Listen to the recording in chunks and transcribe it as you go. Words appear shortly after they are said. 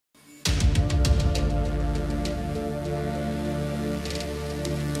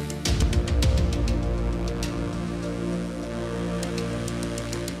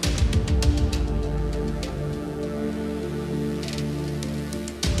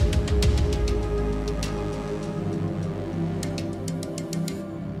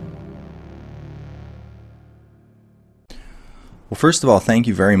Well, first of all, thank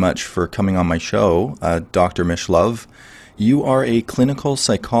you very much for coming on my show, Dr. Mishlove. You are a clinical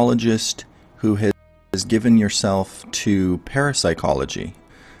psychologist who has given yourself to parapsychology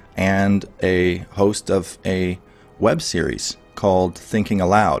and a host of a web series called Thinking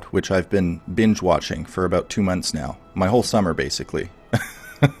Aloud, which I've been binge watching for about 2 months now, my whole summer basically.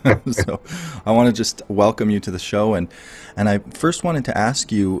 So I want to just welcome you to the show, and I first wanted to ask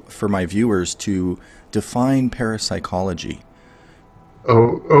you, for my viewers, to define parapsychology.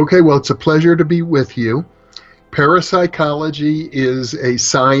 Oh, okay. Well, it's a pleasure to be with you. Parapsychology is a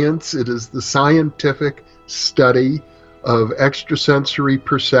science. It is the scientific study of extrasensory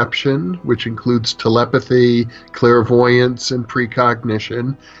perception, which includes telepathy, clairvoyance, and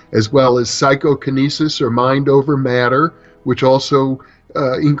precognition, as well as psychokinesis, or mind over matter, which also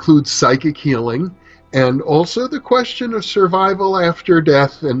includes psychic healing, and also the question of survival after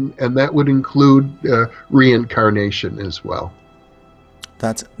death, and that would include reincarnation as well.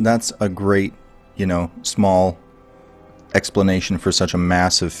 That's a great, small explanation for such a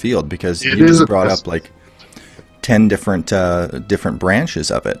massive field, because you just brought up like 10 different branches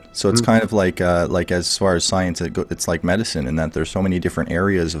of it. So it's kind of like as far as science, it's like medicine, in that there's so many different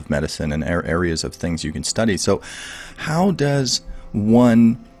areas of medicine and areas of things you can study. So how does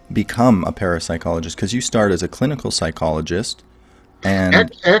one become a parapsychologist? Because you start as a clinical psychologist.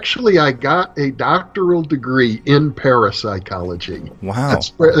 And actually, I got a doctoral degree in parapsychology. Wow.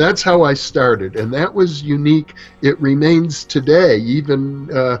 That's how I started, and that was unique. It remains today, even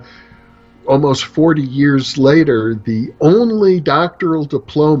almost 40 years later, the only doctoral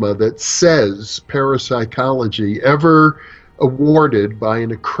diploma that says parapsychology ever awarded by an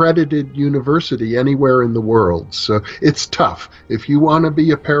accredited university anywhere in the world. So it's tough. If you want to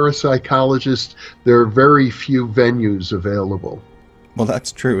be a parapsychologist, there are very few venues available. Well,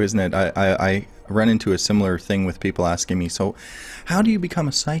 that's true, isn't it? I run into a similar thing with people asking me, so how do you become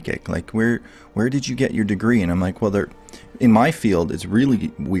a psychic? Like, where did you get your degree? And I'm like, well, in my field, it's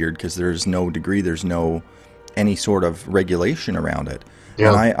really weird because there's no degree, there's no any sort of regulation around it.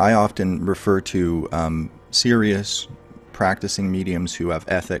 Yeah. And I often refer to serious practicing mediums who have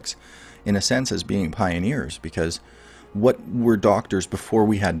ethics, in a sense, as being pioneers, because what were doctors before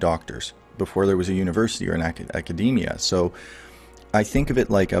we had doctors, before there was a university or an academia? So I think of it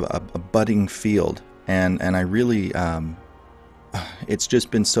like a budding field, and I really, it's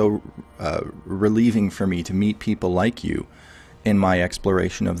just been so relieving for me to meet people like you in my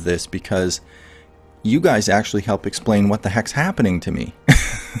exploration of this, because you guys actually help explain what the heck's happening to me.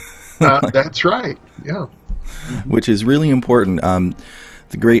 That's right, yeah. Which is really important.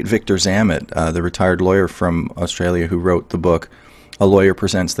 The great Victor Zammit, the retired lawyer from Australia who wrote the book A Lawyer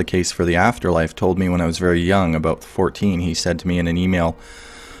Presents the Case for the Afterlife, told me when I was very young, about 14, he said to me in an email,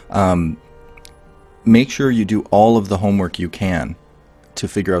 make sure you do all of the homework you can to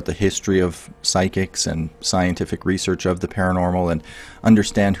figure out the history of psychics and scientific research of the paranormal, and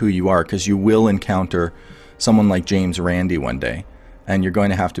understand who you are, because you will encounter someone like James Randi one day, and you're going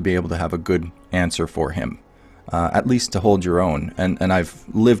to have to be able to have a good answer for him, at least to hold your own. And I've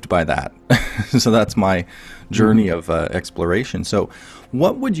lived by that. So that's my journey of exploration. So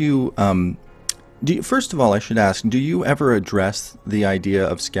what would you, first of all, I should ask, do you ever address the idea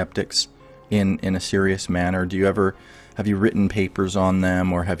of skeptics in a serious manner? Have you written papers on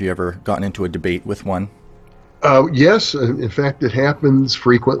them, or have you ever gotten into a debate with one? Yes, in fact, it happens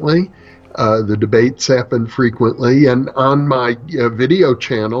frequently. The debates happen frequently, and on my video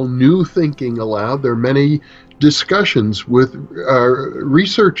channel, New Thinking Aloud, there are many discussions with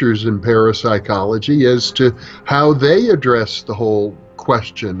researchers in parapsychology as to how they address the whole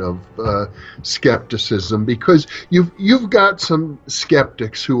question of skepticism, because you've got some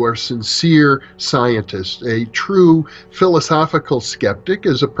skeptics who are sincere scientists. A true philosophical skeptic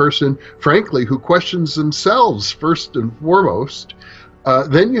is a person, frankly, who questions themselves first and foremost.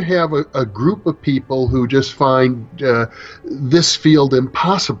 Then you have a group of people who just find this field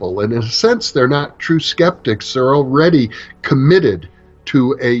impossible. And in a sense, they're not true skeptics. They're already committed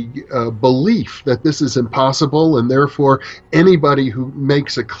to a belief that this is impossible, and therefore anybody who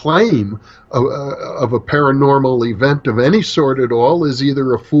makes a claim of a paranormal event of any sort at all is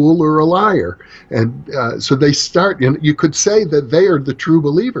either a fool or a liar. And so they start, and you could say that they are the true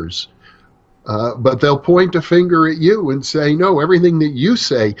believers. But they'll point a finger at you and say, no, everything that you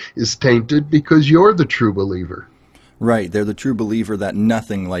say is tainted because you're the true believer. Right. They're the true believer that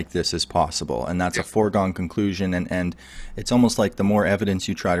nothing like this is possible. And that's a foregone conclusion. And it's almost like the more evidence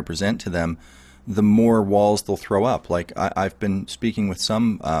you try to present to them, the more walls they'll throw up. Like I've been speaking with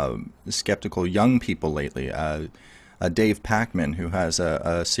some skeptical young people lately. Dave Packman, who has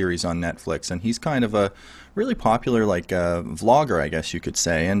a series on Netflix, and he's kind of a really popular vlogger, I guess you could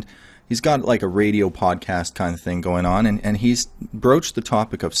say, and he's got like a radio podcast kind of thing going on, and he's broached the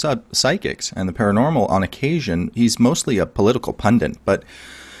topic of psychics and the paranormal on occasion. He's mostly a political pundit, but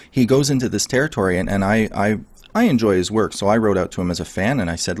he goes into this territory, and I enjoy his work, so I wrote out to him as a fan, and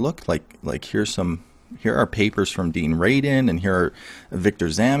I said, look, like here are papers from Dean Radin, and here are Victor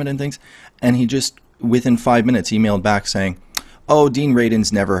Zammit and things, and he just, within 5 minutes, emailed back saying, oh, Dean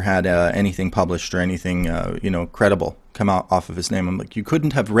Radin's never had anything published or anything, credible come out off of his name. I'm like, you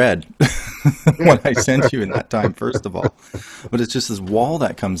couldn't have read what I sent you in that time, first of all. But it's just this wall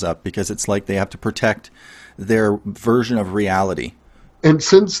that comes up because it's like they have to protect their version of reality. And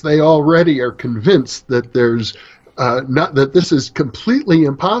since they already are convinced that there's not that this is completely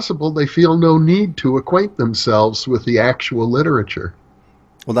impossible, they feel no need to acquaint themselves with the actual literature.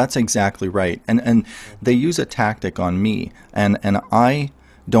 Well, that's exactly right. And they use a tactic on me, and I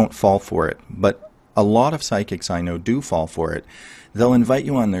don't fall for it. But a lot of psychics I know do fall for it. They'll invite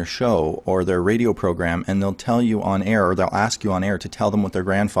you on their show or their radio program, and they'll tell you on air, or they'll ask you on air to tell them what their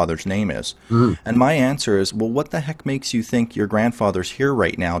grandfather's name is. Mm. And my answer is, well, what the heck makes you think your grandfather's here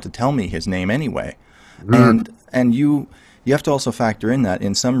right now to tell me his name anyway? Mm. And you have to also factor in that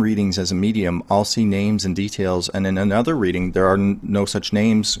in some readings as a medium, I'll see names and details, and in another reading, there are no such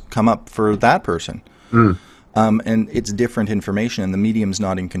names come up for that person. Mm. And it's different information, and the medium's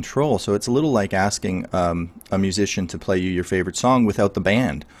not in control. So it's a little like asking a musician to play you your favorite song without the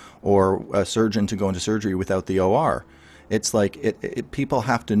band, or a surgeon to go into surgery without the OR. It's like people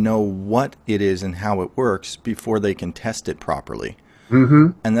have to know what it is and how it works before they can test it properly.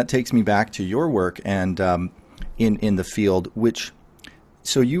 Mm-hmm. And that takes me back to your work and in the field, which...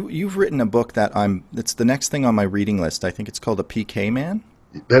 So you've written a book it's the next thing on my reading list. I think it's called A PK Man?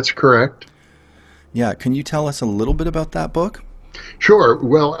 That's correct. Yeah, can you tell us a little bit about that book? Sure.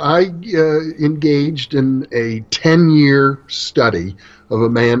 Well, I engaged in a 10-year study of a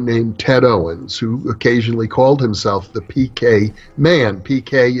man named Ted Owens, who occasionally called himself the PK Man.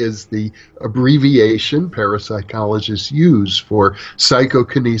 PK is the abbreviation parapsychologists use for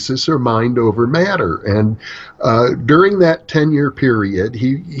psychokinesis, or mind over matter. And during that 10-year period,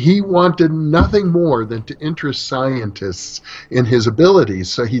 he wanted nothing more than to interest scientists in his abilities.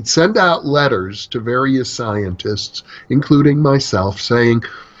 So he'd send out letters to various scientists, including myself, saying,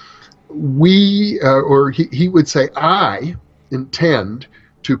 he would say, I intend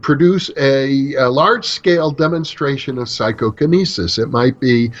to produce a large-scale demonstration of psychokinesis. It might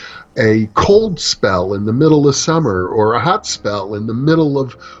be a cold spell in the middle of summer, or a hot spell in the middle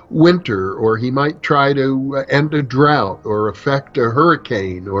of winter, or he might try to end a drought or affect a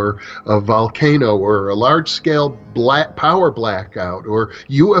hurricane or a volcano, or a large-scale power blackout, or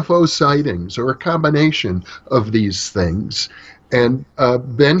UFO sightings, or a combination of these things. And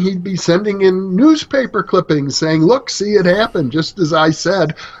then he'd be sending in newspaper clippings saying, look, see, it happened, just as I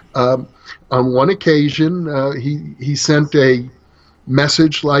said. On one occasion, he sent a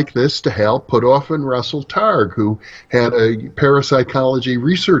message like this to Hal Puthoff and Russell Targ, who had a parapsychology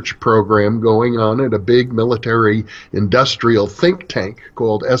research program going on at a big military industrial think tank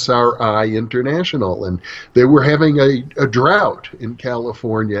called SRI International. And they were having a drought in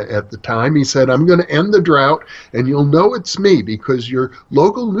California at the time. He said, I'm going to end the drought, and you'll know it's me because your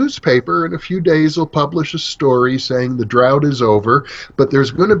local newspaper in a few days will publish a story saying the drought is over, but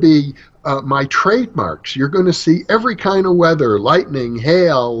there's going to be my trademarks. You're going to see every kind of weather: lightning,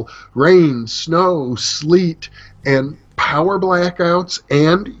 hail, rain, snow, sleet, and power blackouts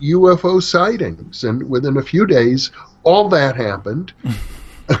and UFO sightings. And within a few days, all that happened.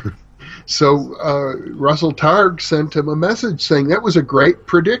 So Russell Targ sent him a message saying that was a great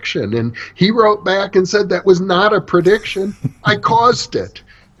prediction. And he wrote back and said, that was not a prediction. I caused it.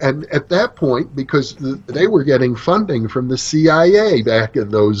 And at that point, because they were getting funding from the CIA back in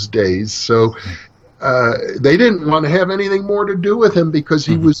those days, so they didn't want to have anything more to do with him because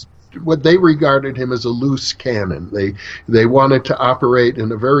he was what they regarded him as a loose cannon. They wanted to operate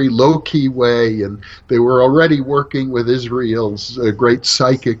in a very low-key way, and they were already working with Israel's great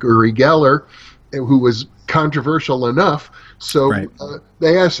psychic Uri Geller, who was controversial enough. So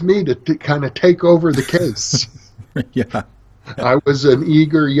they asked me to kind of take over the case. Yeah. I was an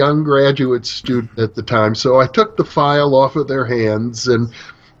eager young graduate student at the time, so I took the file off of their hands and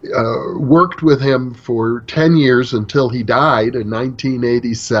worked with him for 10 years until he died in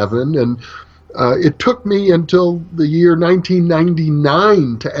 1987. And it took me until the year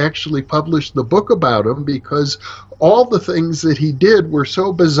 1999 to actually publish the book about him, because all the things that he did were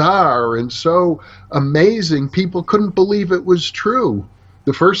so bizarre and so amazing, people couldn't believe it was true.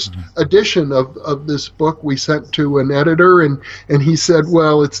 The first edition of this book we sent to an editor, and he said,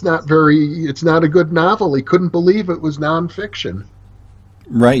 well, it's not a good novel. He couldn't believe it was nonfiction.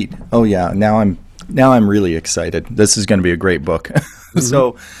 Right. Oh yeah. Now I'm really excited. This is going to be a great book.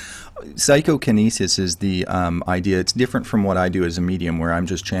 So psychokinesis is the idea. It's different from what I do as a medium, where I'm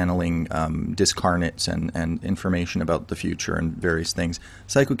just channeling discarnates and information about the future and various things.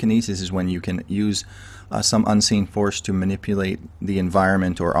 Psychokinesis is when you can use some unseen force to manipulate the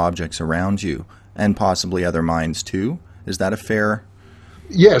environment or objects around you, and possibly other minds too. Is that a fair?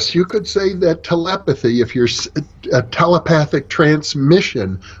 Yes, you could say that telepathy, if you're a telepathic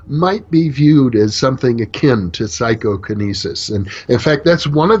transmission, might be viewed as something akin to psychokinesis. And in fact, that's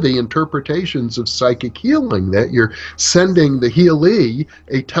one of the interpretations of psychic healing, that you're sending the healee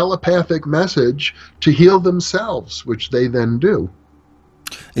a telepathic message to heal themselves, which they then do.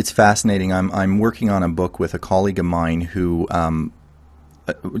 It's fascinating. I'm working on a book with a colleague of mine who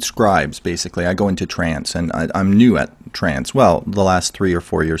scribes, basically. I go into trance, and I'm new at trance, well, the last 3 or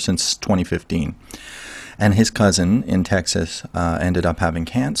 4 years, since 2015. And his cousin in Texas ended up having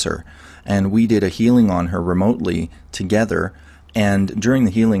cancer, and we did a healing on her remotely together. And during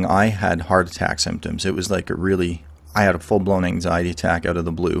the healing, I had heart attack symptoms. It was like I had a full-blown anxiety attack out of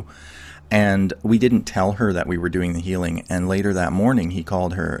the blue. And we didn't tell her that we were doing the healing. And later that morning, he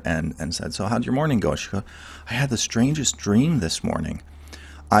called her and said, so how'd your morning go? She goes, I had the strangest dream this morning.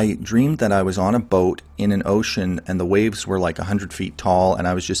 I dreamed that I was on a boat in an ocean, and the waves were like 100 feet tall,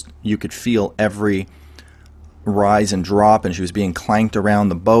 and you could feel every rise and drop, and she was being clanked around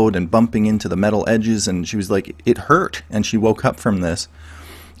the boat and bumping into the metal edges, and she was like, it hurt. And she woke up from this,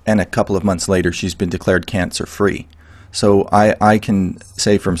 and a couple of months later, she's been declared cancer-free. So I can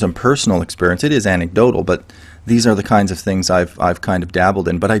say from some personal experience, it is anecdotal, but these are the kinds of things I've kind of dabbled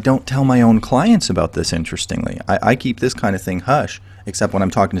in. But I don't tell my own clients about this, interestingly. I keep this kind of thing hush, except when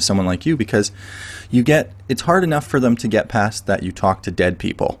I'm talking to someone like you, because it's hard enough for them to get past that you talk to dead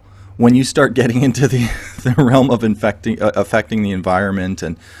people. When you start getting into the realm of affecting the environment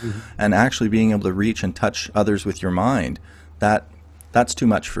and actually being able to reach and touch others with your mind, that's too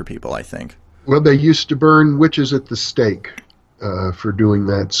much for people, I think. Well, they used to burn witches at the stake for doing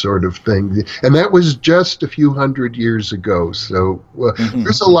that sort of thing. And that was just a few hundred years ago. So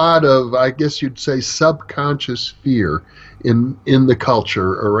there's a lot of, I guess you'd say, subconscious fear in the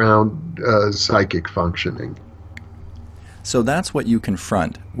culture around psychic functioning. So that's what you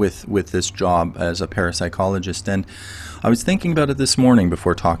confront with this job as a parapsychologist. And I was thinking about it this morning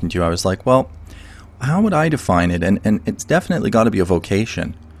before talking to you. I was like, well, how would I define it? And it's definitely got to be a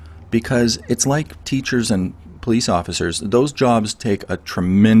vocation. Because it's like teachers and police officers. Those jobs take a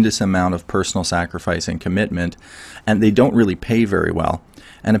tremendous amount of personal sacrifice and commitment, and they don't really pay very well.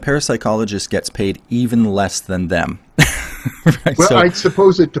 And a parapsychologist gets paid even less than them. Right? Well, I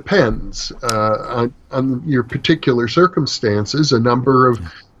suppose it depends on your particular circumstances. A number of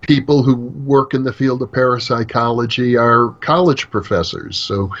people who work in the field of parapsychology are college professors.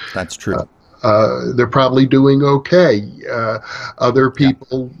 So that's true. They're probably doing okay. Other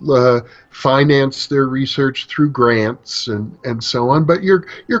people finance their research through grants and so on. But you're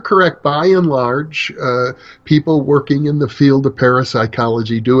correct. By and large, people working in the field of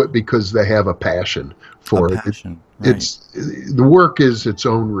parapsychology do it because they have a passion for it. Right. The work is its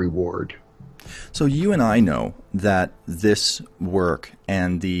own reward. So you and I know that this work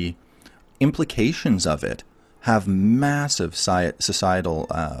and the implications of it have massive societal,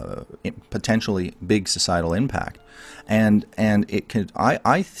 potentially big societal impact, and it could.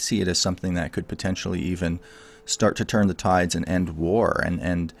 I see it as something that could potentially even start to turn the tides and end war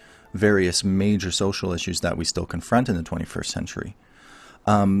and various major social issues that we still confront in the 21st century.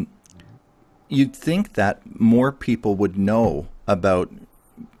 You'd think that more people would know about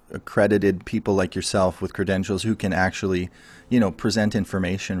accredited people like yourself with credentials who can actually, present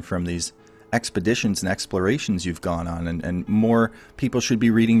information from these expeditions and explorations you've gone on, and more people should be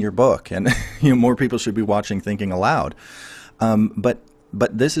reading your book, and more people should be watching Thinking Aloud. But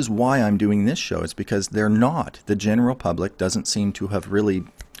this is why I'm doing this show. It's because the general public doesn't seem to have really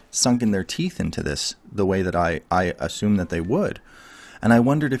sunken their teeth into this the way that I assume that they would. And I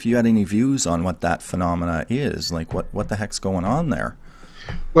wondered if you had any views on what that phenomena is, like what the heck's going on there.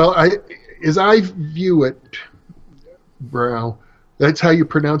 Well, as I view it, Brough, that's how you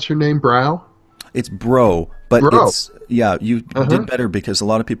pronounce your name, Brough? It's Brough, but Brough. You did better because a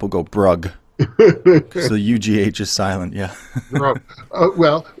lot of people go Brough. So UGH is silent, yeah.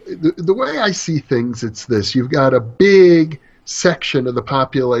 Well, the way I see things, it's this. You've got a big section of the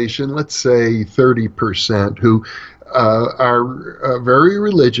population, let's say 30%, who are very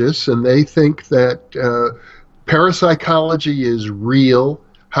religious, and they think that Parapsychology is real,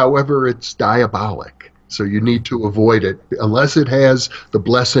 however, it's diabolic. So you need to avoid it unless it has the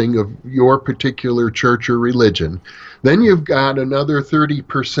blessing of your particular church or religion. Then you've got another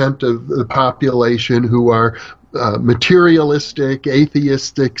 30% of the population who are materialistic,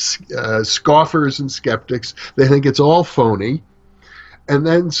 atheistic, scoffers and skeptics. They think it's all phony. And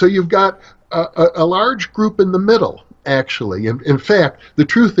then so you've got a large group in the middle, actually. In fact, the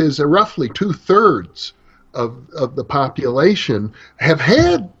truth is roughly 2/3 of the population have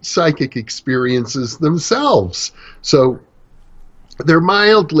had psychic experiences themselves. So they're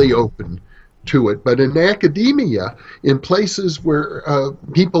mildly open to it. But in academia, in places where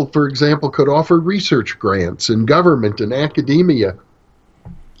people, for example, could offer research grants in government and academia,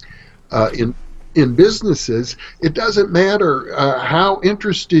 in businesses, it doesn't matter how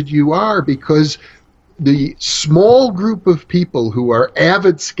interested you are, because the small group of people who are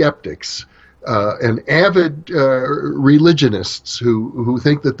avid skeptics and avid religionists who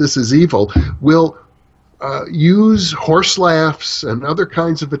think that this is evil will use horse laughs and other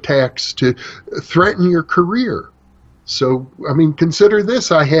kinds of attacks to threaten your career. So, I mean, consider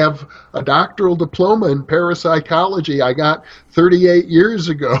this. I have a doctoral diploma in parapsychology I got 38 years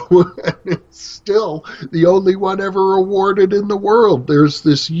ago, and it's still the only one ever awarded in the world. There's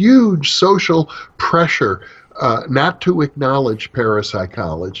this huge social pressure not to acknowledge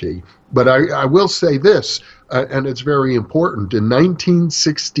parapsychology. But I will say this, and it's very important. In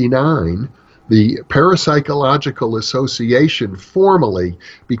 1969, the Parapsychological Association formally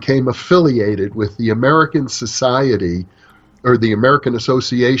became affiliated with the American Society, or the American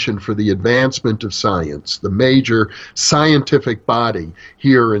Association for the Advancement of Science, the major scientific body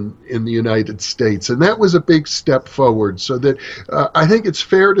here in the United States. And that was a big step forward, so that I think it's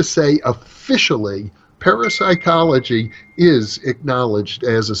fair to say officially parapsychology is acknowledged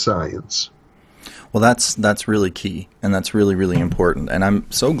as a science. Well, that's really key, and that's really, really important. And I'm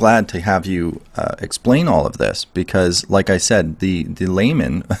so glad to have you explain all of this, because, like I said, the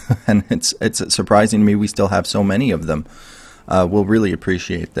layman, and it's surprising to me we still have so many of them, will really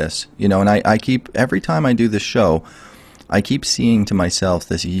appreciate this. You know, and I keep, every time I do this show, I keep seeing to myself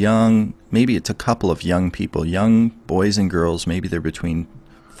this young, maybe it's a couple of young people, young boys and girls, maybe they're between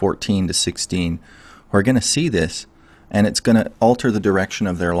 14 to 16, who are going to see this, and it's going to alter the direction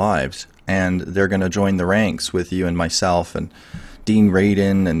of their lives. And they're going to join the ranks with you and myself and Dean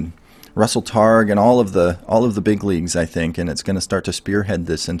Radin and Russell Targ and all of the big leagues, I think. And it's going to start to spearhead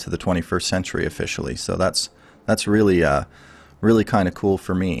this into the 21st century officially. So that's really really kind of cool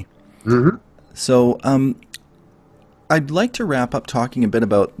for me. Mm-hmm. So I'd like to wrap up talking a bit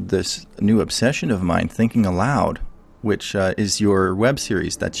about this new obsession of mine, Thinking Aloud, which is your web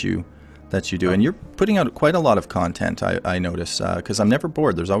series that you do, and you're putting out quite a lot of content, I notice, because I'm never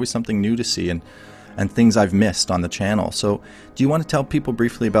bored. There's always something new to see and things I've missed on the channel. So do you want to tell people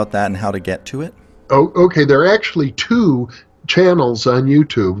briefly about that and how to get to it? Oh, okay. There are actually 2 channels on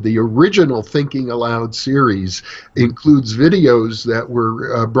YouTube. The original Thinking Aloud series includes videos that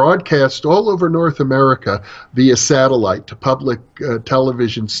were broadcast all over North America via satellite to public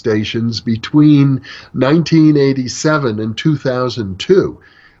television stations between 1987 and 2002.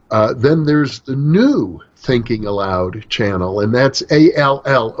 Then there's the new Thinking Aloud channel, and that's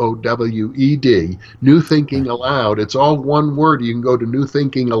ALLOWED, New Thinking Aloud. It's all one word. You can go to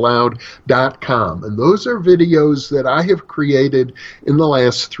newthinkingaloud.com. And those are videos that I have created in the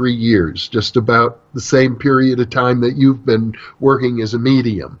last 3 years, just about the same period of time that you've been working as a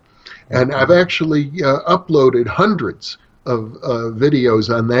medium. And I've actually uploaded hundreds of videos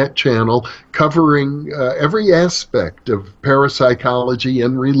on that channel covering every aspect of parapsychology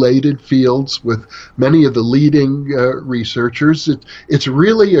and related fields with many of the leading researchers. It's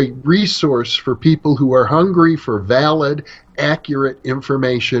really a resource for people who are hungry for valid, accurate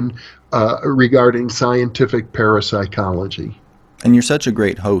information regarding scientific parapsychology. And you're such a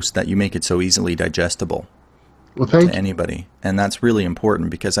great host that you make it so easily digestible. Well, thank you. Anybody, and that's really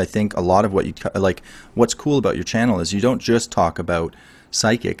important, because I think a lot of what you like, what's cool about your channel is you don't just talk about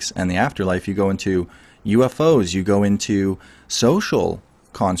psychics and the afterlife. You go into UFOs, you go into social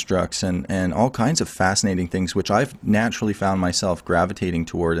constructs and all kinds of fascinating things, which I've naturally found myself gravitating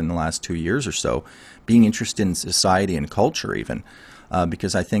toward in the last 2 years or so, being interested in society and culture even,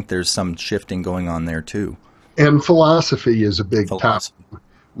 because I think there's some shifting going on there too. And philosophy is a big topic.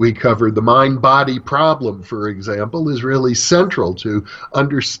 We covered the mind-body problem, for example, is really central to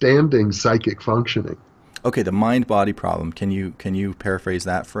understanding psychic functioning. Okay, the mind-body problem. Can you paraphrase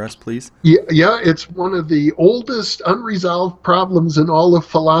that for us, please? Yeah, it's one of the oldest unresolved problems in all of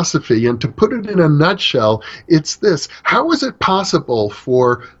philosophy. And to put it in a nutshell, it's this: how is it possible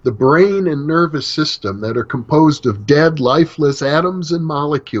for the brain and nervous system that are composed of dead, lifeless atoms and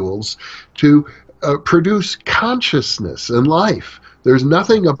molecules to produce consciousness and life? There's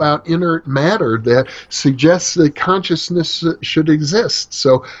nothing about inert matter that suggests that consciousness should exist.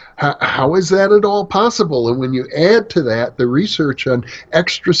 So, how is that at all possible? And when you add to that the research on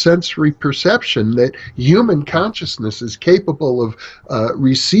extrasensory perception, that human consciousness is capable of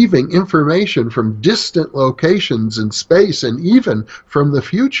receiving information from distant locations in space and even from the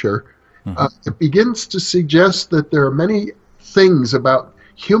future, it begins to suggest that there are many things about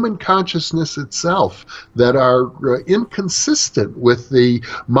human consciousness itself that are inconsistent with the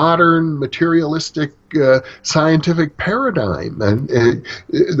modern materialistic scientific paradigm. And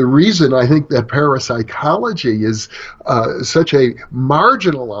the reason I think that parapsychology is such a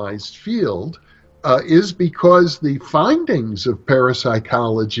marginalized field is because the findings of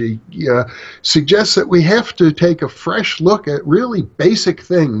parapsychology suggest that we have to take a fresh look at really basic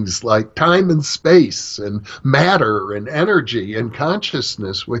things like time and space and matter and energy and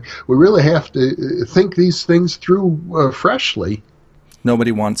consciousness. We really have to think these things through freshly.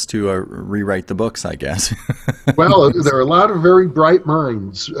 Nobody wants to rewrite the books, I guess. Well, there are a lot of very bright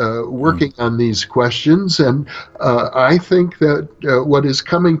minds working on these questions, and I think that what is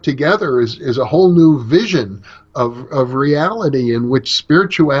coming together is a whole new vision of reality in which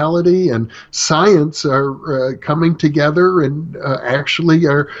spirituality and science are coming together and actually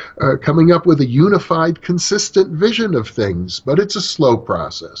are coming up with a unified, consistent vision of things. But it's a slow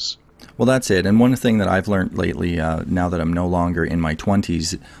process. Well, that's it. And one thing that I've learned lately, now that I'm no longer in my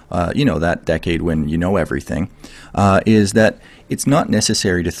 20s, that decade when you know everything, is that it's not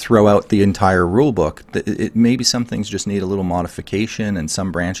necessary to throw out the entire rule book. Maybe some things just need a little modification, and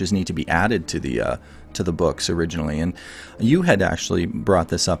some branches need to be added to the books originally. And you had actually brought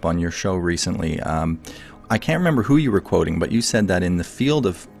this up on your show recently. I can't remember who you were quoting, but you said that in the field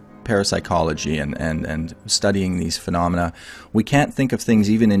of parapsychology and studying these phenomena, we can't think of things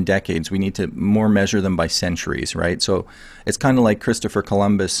even in decades. We need to more measure them by centuries, right? So it's kind of like Christopher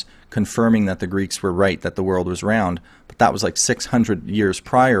Columbus confirming that the Greeks were right, that the world was round, but that was like 600 years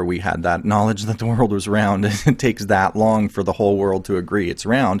prior we had that knowledge that the world was round. It takes that long for the whole world to agree it's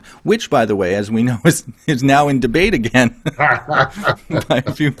round, which, by the way, as we know, is now in debate again by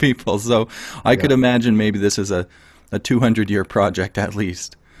a few people. So I could imagine maybe this is a 200-year project at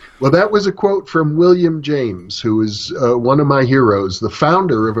least. Well, that was a quote from William James, who is one of my heroes, the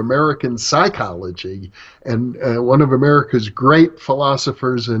founder of American psychology, and one of America's great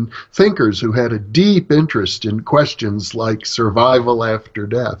philosophers and thinkers who had a deep interest in questions like survival after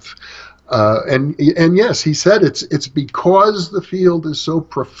death. And yes, he said it's because the field is so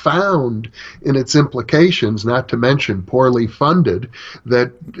profound in its implications, not to mention poorly funded,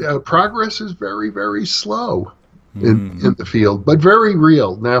 that progress is very, very slow in the field, but very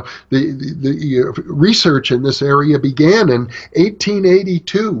real. Now, the research in this area began in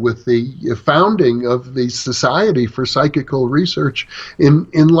 1882 with the founding of the Society for Psychical Research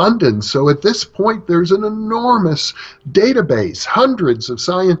in London. So at this point, there's an enormous database, hundreds of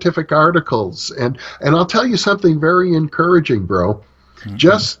scientific articles, and I'll tell you something very encouraging, Brough.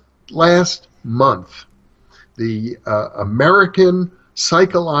 Just last month, the American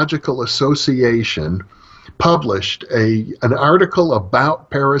Psychological Association published an article about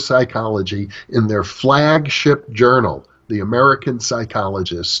parapsychology in their flagship journal, The American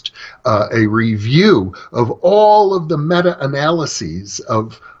Psychologist, a review of all of the meta-analyses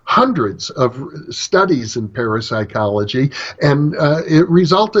of hundreds of studies in parapsychology, and it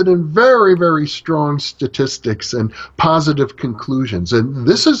resulted in very, very strong statistics and positive conclusions. And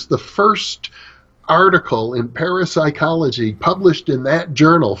this is the first article in parapsychology published in that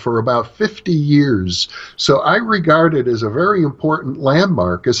journal for about 50 years. So I regard it as a very important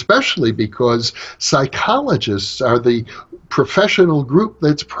landmark, especially because psychologists are the professional group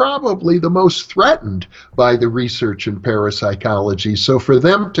that's probably the most threatened by the research in parapsychology. So for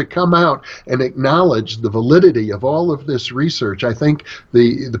them to come out and acknowledge the validity of all of this research, I think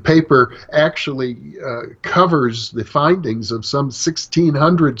the paper actually covers the findings of some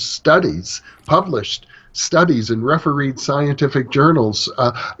 1,600 studies, published studies in refereed scientific journals.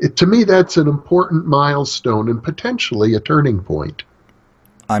 To me, that's an important milestone and potentially a turning point.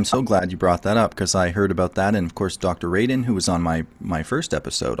 I'm so glad you brought that up, because I heard about that, and of course Dr. Radin, who was on my first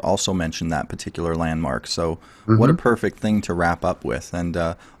episode, also mentioned that particular landmark. So what a perfect thing to wrap up with, and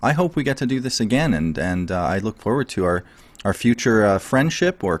I hope we get to do this again, and I look forward to our future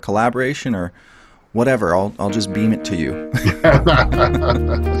friendship or collaboration or whatever. I'll just beam it to you.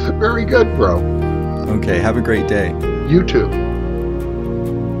 Very good, bro. Okay, have a great day. You too.